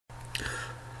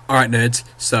Alright, nerds,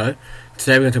 so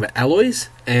today we're going to talk about alloys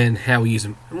and how we use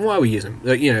them and why we use them.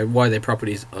 You know, why their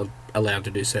properties are allowed to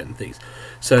do certain things.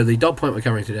 So the dot point we're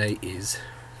covering today is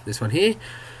this one here,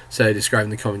 so describing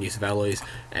the common use of alloys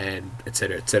and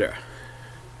etc, etc.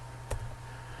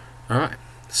 Alright,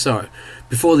 so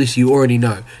before this you already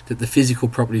know that the physical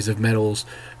properties of metals,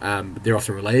 they're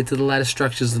often related to the lattice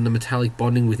structures and the metallic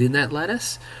bonding within that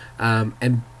lattice.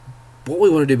 And what we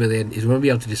want to do by the end is we want to be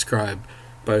able to describe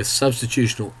both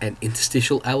substitutional and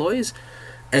interstitial alloys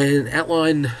and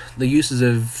outline the uses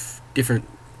of different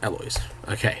alloys.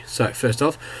 Okay, so first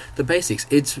off, the basics.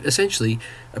 It's essentially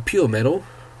a pure metal,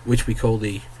 which we call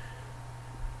the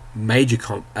major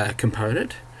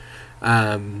component,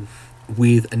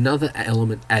 with another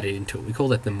element added into it. We call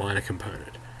that the minor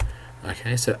component.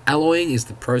 Okay, so alloying is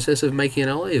the process of making an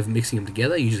alloy, of mixing them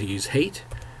together, usually use heat.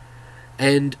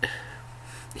 And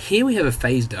here we have a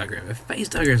phase diagram. Phase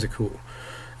diagrams are cool.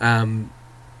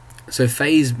 So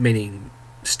phase meaning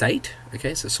state,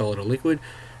 okay, so solid or liquid.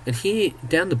 And here,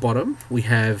 down the bottom, we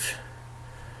have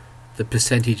the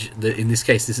percentage, in this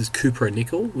case this is copper and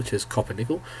nickel, which is copper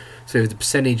nickel. So we have the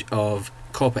percentage of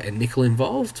copper and nickel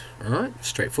involved, alright,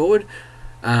 straightforward.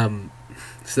 So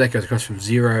that goes across from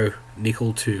 0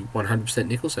 nickel to 100%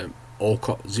 nickel, so all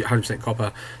 100%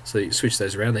 copper, so you switch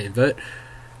those around, they invert.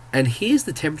 And here's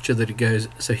the temperature that it goes,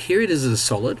 so here it is as a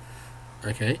solid,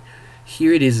 okay,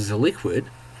 here it is as a liquid,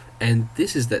 and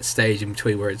this is that stage in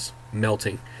between where it's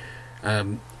melting.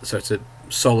 So it's a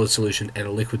solid solution and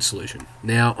a liquid solution.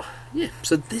 Now, yeah,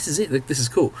 so this is it. This is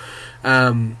cool.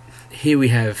 Here we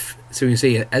have, so we can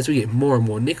see as we get more and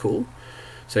more nickel,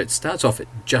 so it starts off at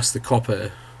just the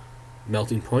copper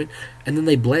melting point, and then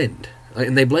they blend,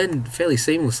 and they blend fairly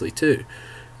seamlessly too,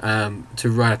 to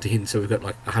right up to here. So we've got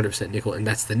like 100% nickel, and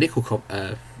that's the nickel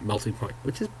melting point,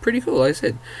 which is pretty cool. Like I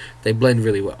said, they blend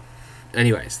really well.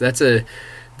 Anyways, that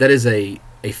is a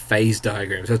phase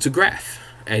diagram. So it's a graph,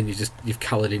 and you've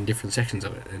coloured in different sections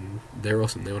of it, and they're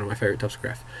awesome. They're one of my favourite types of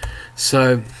graph.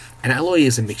 So an alloy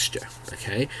is a mixture,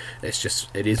 okay?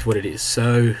 It is what it is.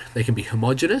 So they can be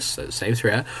homogeneous, so the same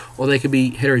throughout, or they can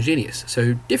be heterogeneous,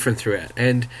 so different throughout.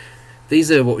 And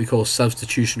these are what we call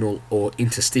substitutional or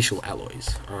interstitial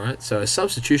alloys. Alright, so a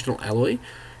substitutional alloy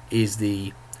is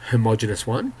the homogeneous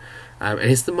one, and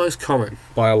it's the most common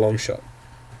by a long shot.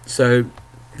 So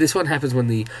this one happens when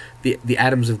the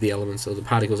atoms of the elements, or the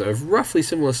particles, are of roughly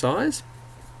similar size,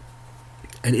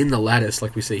 and in the lattice,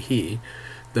 like we see here,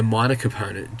 the minor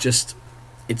component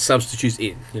it substitutes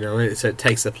in, so it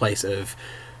takes the place of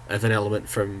an element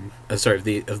from of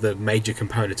the major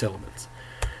component's elements.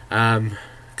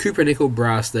 Copper, nickel,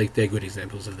 brass, they're good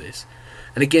examples of this.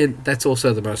 And again, that's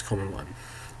also the most common one.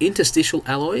 Interstitial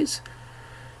alloys,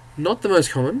 not the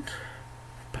most common,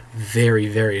 but very,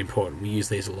 very important. We use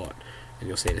these a lot, and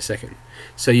you'll see in a second.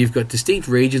 So you've got distinct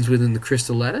regions within the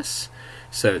crystal lattice,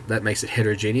 so that makes it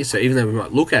heterogeneous. So even though we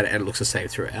might look at it and it looks the same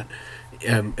throughout,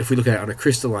 if we look at it on a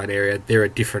crystalline area, there are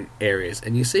different areas.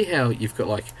 And you see how you've got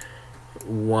like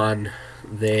one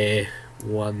there,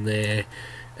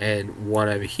 and one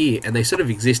over here, and they sort of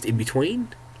exist in between,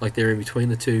 like they're in between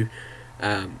the two,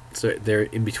 so they're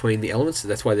in between the elements, so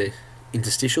that's why they're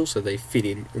interstitial, so they fit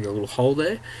in the little hole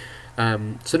there.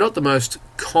 So not the most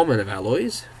common of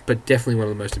alloys, but definitely one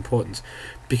of the most important,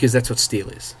 because that's what steel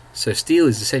is. So steel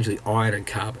is essentially iron and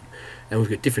carbon, and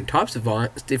we've got different types of iron,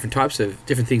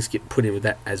 different things get put in with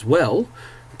that as well,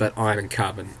 but iron and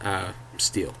carbon are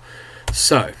steel.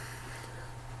 So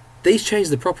these change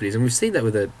the properties, and we've seen that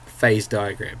with a phase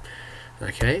diagram.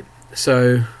 Okay,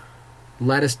 so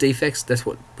lattice defects, that's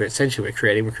what we're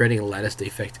creating. We're creating a lattice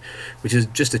defect, which is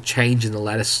just a change in the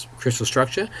lattice crystal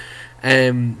structure,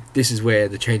 and this is where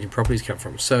the change in properties come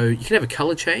from. So you can have a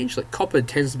colour change, like copper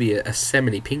tends to be a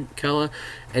salmony pink colour,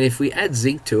 and if we add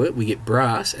zinc to it, we get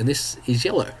brass, and this is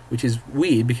yellow, which is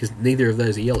weird because neither of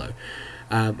those are yellow.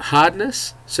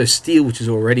 Hardness, so steel, which is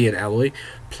already an alloy,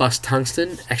 plus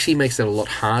tungsten actually makes it a lot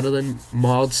harder than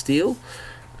mild steel.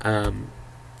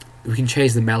 We can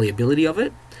change the malleability of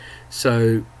it,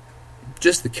 so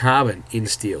just the carbon in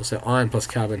steel, so iron plus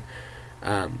carbon,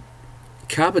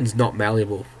 carbon's not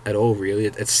malleable at all really,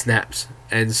 it snaps,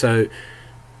 and so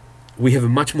we have a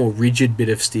much more rigid bit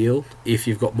of steel if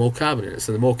you've got more carbon in it.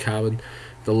 So the more carbon,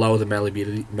 the lower the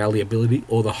malleability,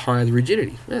 or the higher the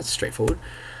rigidity. That's straightforward.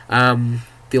 The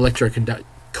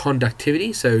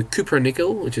electroconductivity, so copper and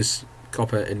nickel, which is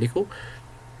copper and nickel,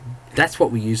 that's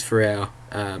what we use for our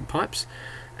pipes,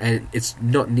 and it's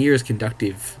not near as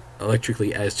conductive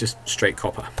electrically as just straight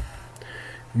copper.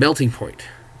 Melting point,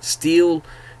 steel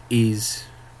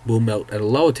will melt at a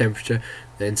lower temperature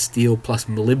than steel plus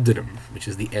molybdenum, which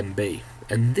is the Mb.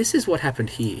 And this is what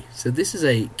happened here. So this is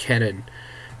a cannon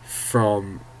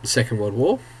from the Second World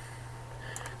War.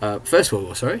 First World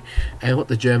War, sorry. And what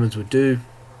the Germans would do...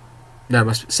 No,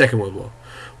 must be Second World War.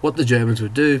 What the Germans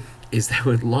would do is they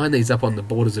would line these up on the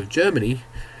borders of Germany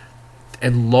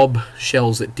and lob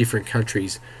shells at different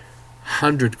countries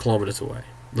 100 kilometres away.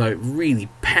 Like, really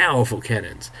powerful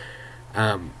cannons.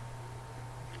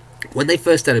 When they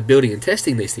first started building and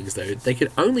testing these things, though, they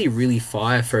could only really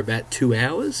fire for about 2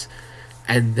 hours,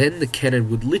 and then the cannon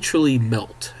would literally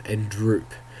melt and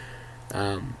droop.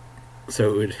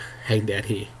 So it would hang down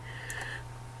here.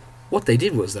 What they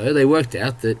did was, though, they worked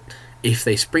out that if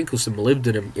they sprinkle some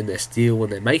molybdenum in their steel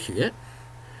when they're making it,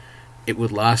 it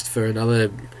would last for another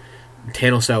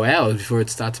 10 or so hours before it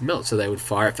starts to melt. So they would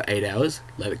fire it for 8 hours,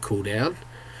 let it cool down,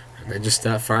 and then just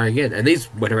start firing again. And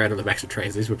these went around on the backs of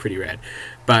trains. These were pretty rad.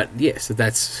 But yeah, so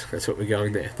that's what we're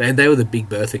going there. They were the big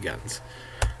Bertha guns.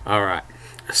 Alright,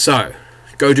 so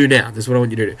go do now. This is what I want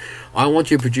you to do. I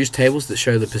want you to produce tables that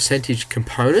show the percentage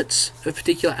components of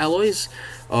particular alloys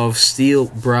of steel,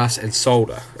 brass, and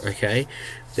solder. Okay,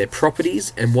 their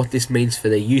properties and what this means for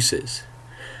their uses.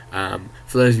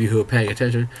 For those of you who are paying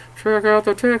attention, check out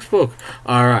the textbook.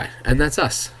 Alright, and that's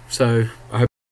us. So I hope